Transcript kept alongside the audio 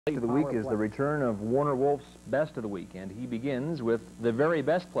Play of the week is the return of Warner Wolf's Best of the Week, and he begins with the very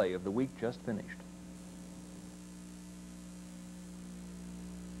best play of the week just finished.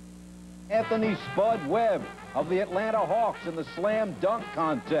 Anthony Spud Webb of the Atlanta Hawks in the slam dunk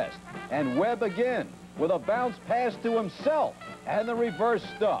contest. And Webb again with a bounce pass to himself and the reverse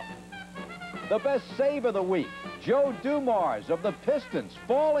stuff. The best save of the week, Joe Dumars of the Pistons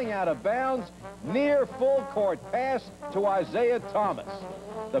falling out of bounds, near full court pass to Isaiah Thomas.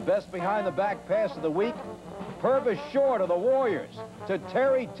 The best behind the back pass of the week, Purvis Short of the Warriors to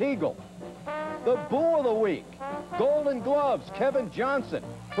Terry Teagle. The boo of the week, Golden Gloves Kevin Johnson,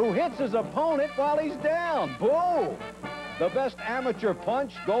 who hits his opponent while he's down. Boo! The best amateur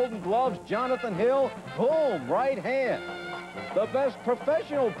punch, Golden Gloves Jonathan Hill, boom, right hand. The best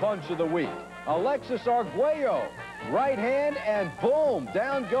professional punch of the week, Alexis Arguello, right hand, and boom,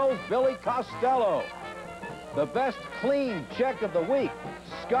 down goes Billy Costello. The best clean check of the week,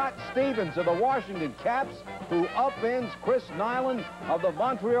 Scott Stevens of the Washington Caps, who upends Chris Nyland of the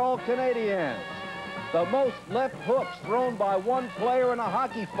Montreal Canadiens. The most left hooks thrown by one player in a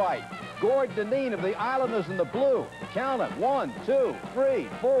hockey fight, Gord Dineen of the Islanders in the blue. Count it, 1, 2, 3,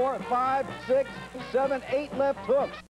 4, 5, 6, 7, 8 left hooks.